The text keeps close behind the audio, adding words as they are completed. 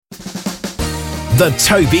The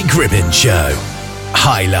Toby Gribbin Show.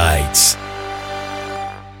 Highlights.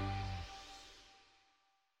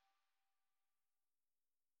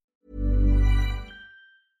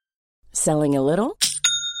 Selling a little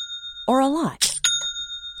or a lot?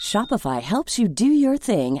 Shopify helps you do your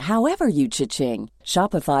thing however you cha-ching.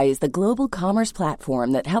 Shopify is the global commerce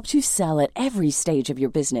platform that helps you sell at every stage of your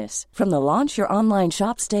business. From the launch your online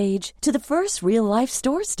shop stage to the first real-life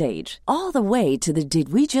store stage, all the way to the did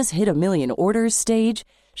we just hit a million orders stage.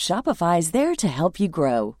 Shopify is there to help you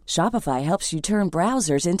grow. Shopify helps you turn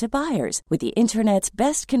browsers into buyers with the internet's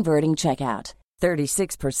best converting checkout.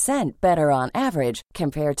 36% better on average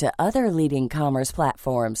compared to other leading commerce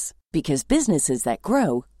platforms. Because businesses that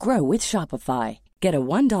grow, grow with Shopify. Get a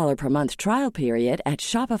 $1 per month trial period at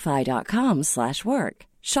shopify.com/work.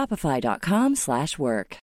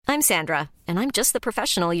 Shopify.com/work. I'm Sandra, and I'm just the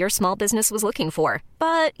professional your small business was looking for.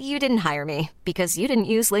 But you didn't hire me because you didn't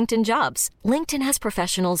use LinkedIn Jobs. LinkedIn has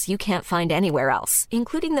professionals you can't find anywhere else,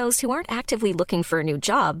 including those who aren't actively looking for a new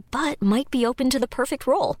job, but might be open to the perfect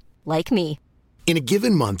role, like me. In a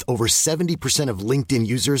given month, over 70% of LinkedIn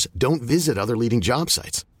users don't visit other leading job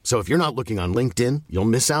sites. So if you're not looking on LinkedIn, you'll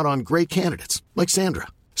miss out on great candidates like Sandra.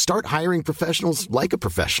 Start hiring professionals like a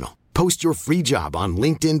professional. Post your free job on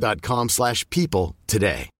linkedin.com/people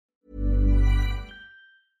today.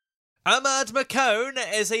 Ahmad McCown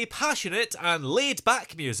is a passionate and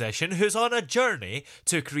laid-back musician who's on a journey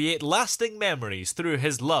to create lasting memories through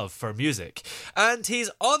his love for music. And he's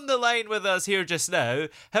on the line with us here just now.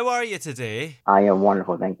 How are you today? I am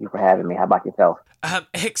wonderful. Thank you for having me. How about yourself?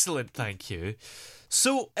 Excellent, thank you.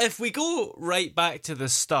 So, if we go right back to the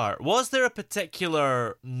start, was there a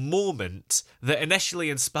particular moment that initially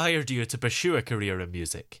inspired you to pursue a career in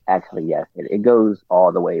music? Actually, yes. It goes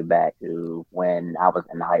all the way back to when I was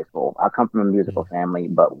in high school. I come from a musical family,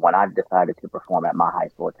 but when I decided to perform at my high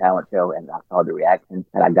school talent show and I saw the reactions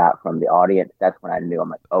that I got from the audience, that's when I knew, I'm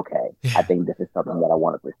like, okay, I think this is something that I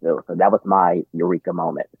want to pursue. So that was my eureka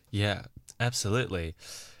moment. Yeah, absolutely.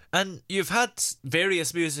 And you've had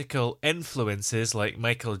various musical influences like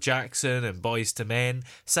Michael Jackson and Boyz II Men.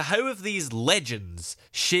 So how have these legends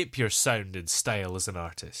shaped your sound and style as an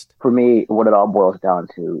artist? For me, what it all boils down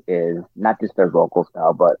to is not just their vocal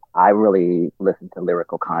style, but I really listen to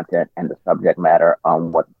lyrical content and the subject matter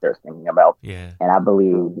on what they're singing about. Yeah. And I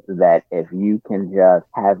believe that if you can just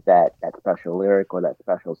have that special lyric or that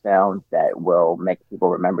special sound that will make people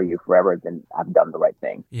remember you forever, then I've done the right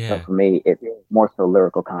thing. Yeah. So for me, it's more so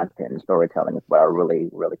lyrical content and storytelling is what I really,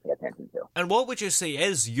 really pay attention to. And what would you say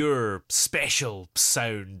is your special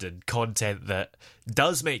sound and content that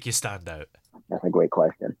does make you stand out? That's a great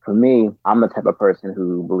question. For me, I'm the type of person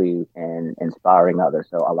who believes in inspiring others.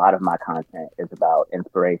 So a lot of my content is about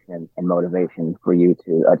inspiration and motivation for you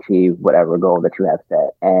to achieve whatever goal that you have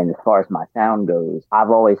set. And as far as my sound goes,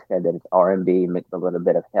 I've always said that it's R&B mixed a little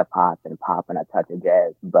bit of hip hop and pop and a touch of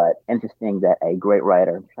jazz. But interesting that a great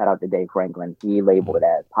writer, shout out to Dave Franklin, he labeled it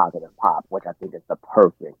as positive pop, which I think is the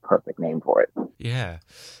perfect name for it. Yeah.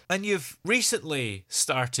 And you've recently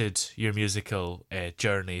started your musical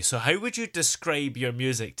journey. So how would you describe your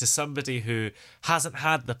music to somebody who hasn't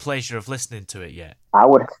had the pleasure of listening to it yet? I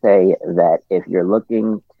would say that if you're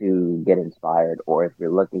looking to get inspired, or if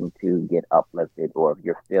you're looking to get uplifted, or if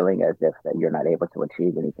you're feeling as if that you're not able to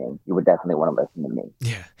achieve anything, you would definitely want to listen to me.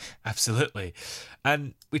 Yeah, absolutely.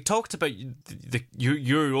 And we talked about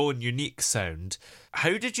your own unique sound.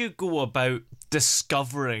 How did you go about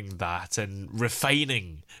discovering that and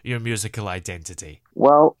refining your musical identity?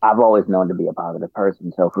 Well, I've always known to be a positive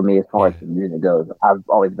person. So for me, as far as the music goes, I've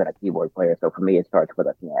always been a keyboard player. So for me, it starts with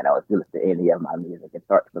a piano. If you listen to any of my music, it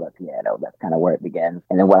starts with a piano. That's kind of where it begins.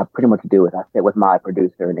 And then what I pretty much do is I sit with my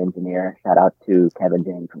producer and engineer. Shout out to Kevin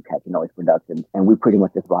James from Catchy Noise Productions. And we pretty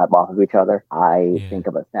much just vibe off of each other. I think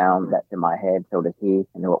of a sound that's in my head, so does he.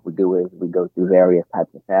 And then what we do is we go through various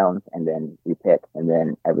types of sounds and then we pick, and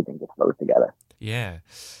then everything just flows together. Yeah.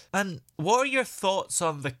 And what are your thoughts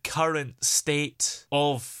on the current state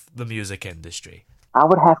of the music industry? I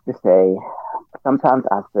would have to say, sometimes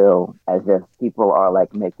I feel as if people are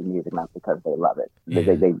like making music not because they love it. They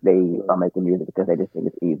are making music because they just think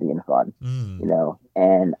it's easy and fun, you know.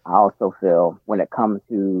 And I also feel when it comes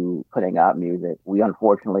to putting out music, we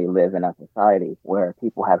unfortunately live in a society where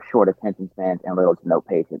people have short attention spans and little to no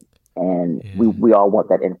patience. And we all want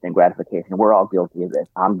that instant gratification. We're all guilty of this.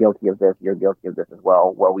 I'm guilty of this. You're guilty of this as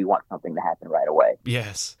well, where we want something to happen right away.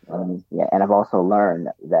 Yes. And I've also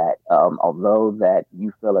learned that although that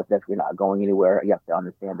you feel as if you're not going anywhere, you have to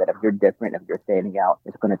understand that if you're different, if you're standing out,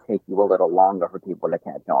 it's going to take you a little longer for people to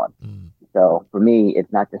catch on. So for me,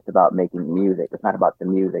 it's not just about making music. It's not about the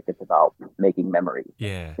music. It's about making memories.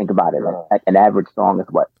 Yeah. Think about it. Like an average song is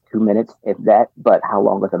what, 2 minutes, if that, but how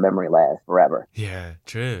long does a memory last? Forever. Yeah,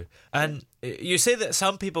 true. And you say that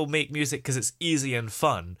some people make music because it's easy and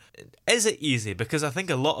fun. Is it easy? Because I think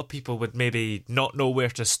a lot of people would maybe not know where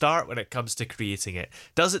to start when it comes to creating it.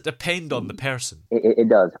 Does it depend on the person? It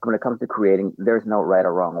does. When it comes to creating, there's no right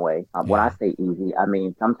or wrong way. When I say easy, I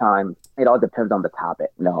mean sometimes it all depends on the topic.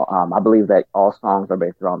 I believe that all songs are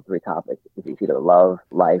based around 3 topics. It's either love,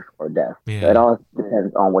 life, or death. Yeah. So it all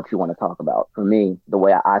depends on what you want to talk about. For me, the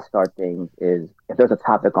way I start things is if there's a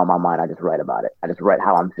topic on my mind, I just write about it. I just write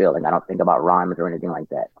how I'm feeling. I don't think about rhymes or anything like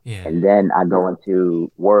that. Yeah. And then I go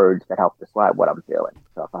into words that help describe what I'm feeling.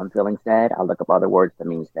 So if I'm feeling sad, I look up other words that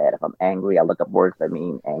mean sad. If I'm angry, I look up words that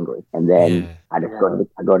mean angry. And then I just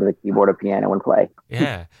go to the keyboard or piano and play.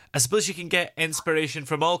 Yeah. I suppose you can get inspiration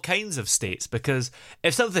from all kinds of states, because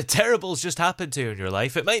if something terrible's just happened to you in your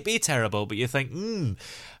life, it might be terrible, but you think,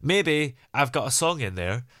 maybe I've got a song in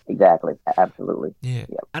there. Exactly. Absolutely. Yeah.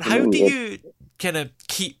 Yep. And how do you kind of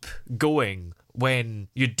keep going when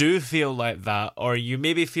you do feel like that, or you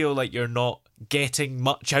maybe feel like you're not getting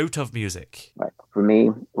much out of music? Right. For me,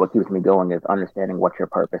 what keeps me going is understanding what your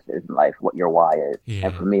purpose is in life, what your why is. Yeah.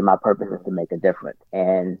 And for me, my purpose is to make a difference.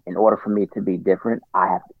 And in order for me to be different, I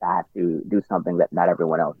have to do something that not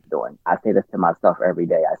everyone else is doing. I say this to myself every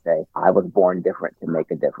day. I say, I was born different to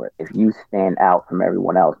make a difference. If you stand out from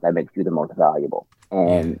everyone else, that makes you the most valuable.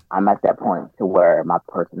 And I'm at that point to where my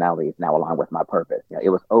personality is now aligned with my purpose. It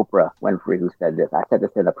was Oprah Winfrey who said this. I said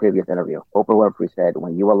this in a previous interview. Oprah Winfrey said,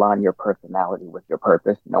 when you align your personality with your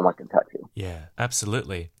purpose, no one can touch you. Yeah,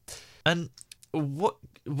 absolutely. And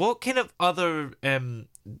what kind of other,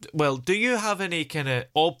 do you have any kind of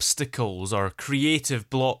obstacles or creative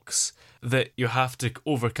blocks that you have to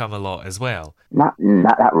overcome a lot as well? Not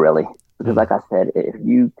really. Because like I said, if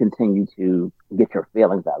you continue to get your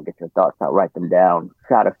feelings out, get your thoughts out, write them down,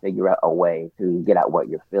 try to figure out a way to get out what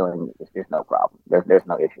you're feeling, there's no problem. There's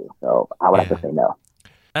no issue. So I would have to say no.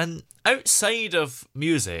 And outside of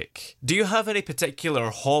music, do you have any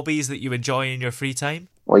particular hobbies that you enjoy in your free time?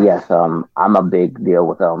 Well, yes, I'm a big deal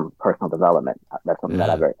with personal development. That's something that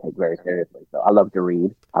I take very seriously. So I love to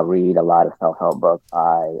read. I read a lot of self-help books.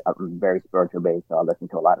 I'm very spiritual based, so I listen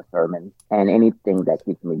to a lot of sermons and anything that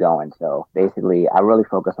keeps me going. So basically, I really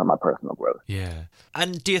focus on my personal growth. Yeah.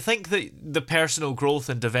 And do you think that the personal growth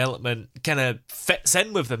and development kind of fits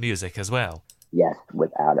in with the music as well? Yes,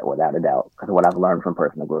 without a doubt. Because what I've learned from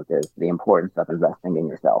personal growth is the importance of investing in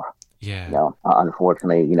yourself. Yeah.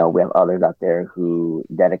 Unfortunately, we have others out there who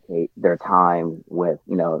dedicate their time with,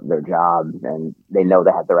 their jobs, and they know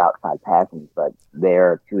they have their outside passions, but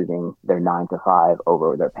they're choosing their 9 to 5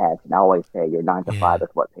 over their passion. I always say your 9 to 5 is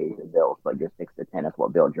what pays your bills, but your 6 to 10 is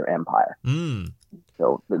what builds your empire.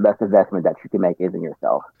 So the best investment that you can make is in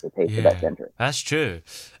yourself. It pays the best interest. That's true.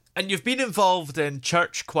 And you've been involved in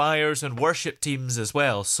church choirs and worship teams as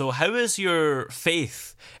well. So how has your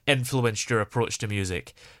faith influenced your approach to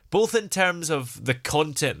music, both in terms of the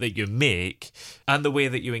content that you make and the way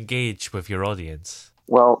that you engage with your audience?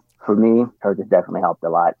 Well, for me, church has definitely helped a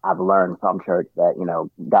lot. I've learned from church that,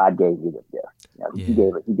 God gave you this gift. He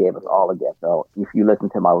gave us all a gift. So if you listen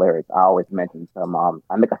to my lyrics, I always mention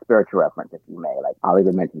I make a spiritual reference, if you may. Like I'll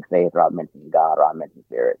either mention faith, or I'll mention God, or I'll mention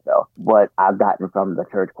spirit. So what I've gotten from the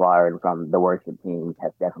church choir and from the worship team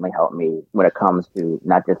has definitely helped me when it comes to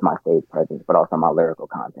not just my stage presence, but also my lyrical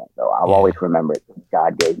content. So I've always remembered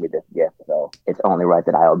God gave me this gift. So it's only right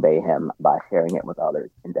that I obey him by sharing it with others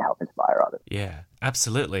and to help inspire others. Yeah.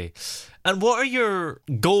 Absolutely. And what are your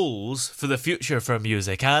goals for the future for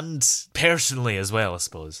music and personally as well, I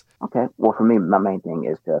suppose? Okay. Well, for me, my main thing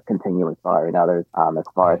is to continue inspiring others. As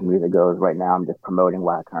far as music goes, right now, I'm just promoting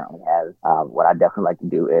what I currently have. What I definitely like to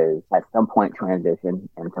do is at some point transition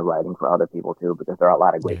into writing for other people too, because there are a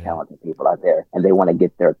lot of great talented people out there and they want to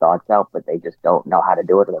get their thoughts out, but they just don't know how to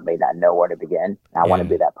do it, or they may not know where to begin. And I want to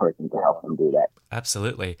be that person to help them do that.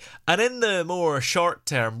 Absolutely. And in the more short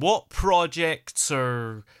term, what projects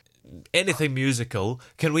or anything musical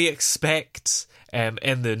can we expect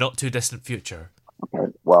in the not too distant future?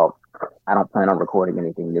 Okay, well, I don't plan on recording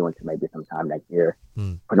anything new until maybe sometime next year.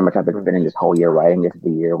 Pretty much I've been spending this whole year writing. This is the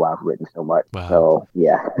year where I've written so much. Wow. So,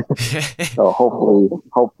 yeah. So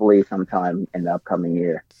hopefully sometime in the upcoming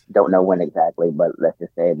year. Don't know when exactly, but let's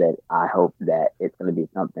just say that I hope that it's going to be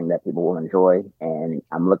something that people will enjoy. And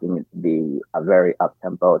I'm looking to be a very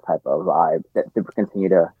up-tempo type of vibe to continue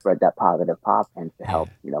to spread that positive pop and to help,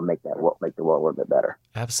 make the world a little bit better.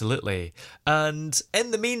 Absolutely. And in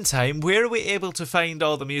the meantime, where are we able to find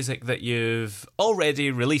all the music that you've already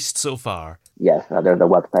released so far? Yes, the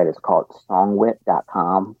website is called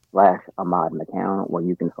songwit.com/Ahmad McCown, where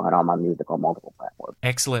you can find all my music on multiple platforms.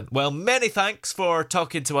 Excellent. Well, many thanks for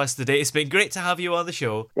talking to us today. It's been great to have you on the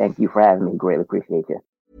show. Thank you for having me. Greatly appreciate you.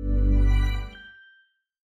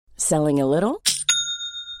 Selling a little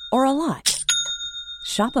or a lot?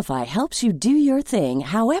 Shopify helps you do your thing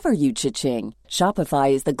however you cha-ching.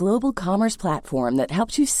 Shopify is the global commerce platform that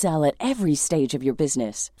helps you sell at every stage of your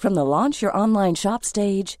business. From the launch your online shop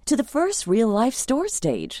stage to the first real-life store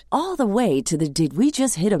stage, all the way to the did we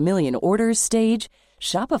just hit a million orders stage.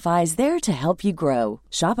 Shopify is there to help you grow.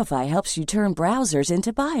 Shopify helps you turn browsers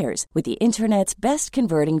into buyers with the internet's best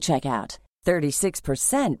converting checkout.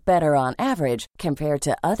 36% better on average compared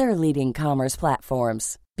to other leading commerce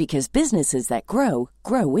platforms. Because businesses that grow,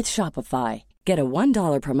 grow with Shopify. Get a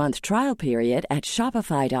 $1 per month trial period at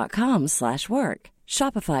shopify.com/work.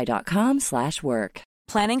 Shopify.com/work.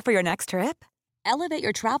 Planning for your next trip? Elevate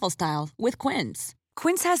your travel style with Quince.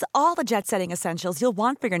 Quince has all the jet-setting essentials you'll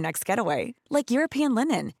want for your next getaway, like European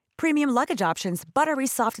linen, premium luggage options, buttery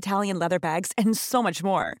soft Italian leather bags, and so much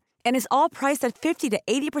more. And is all priced at 50 to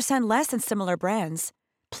 80% less than similar brands.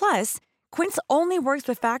 Plus, Quince only works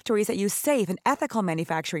with factories that use safe and ethical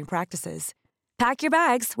manufacturing practices. Pack your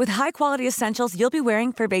bags with high-quality essentials you'll be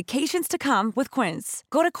wearing for vacations to come with Quince.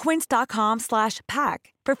 Go to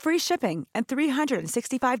quince.com/pack for free shipping and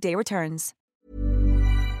 365-day returns.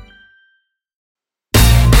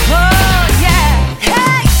 Oh, yeah!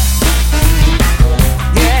 Hey!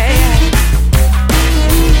 Yeah, yeah.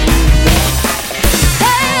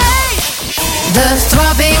 Hey! The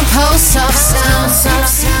throbbing pulse of sound.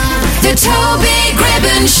 The Toby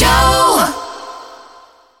Gribbon Show.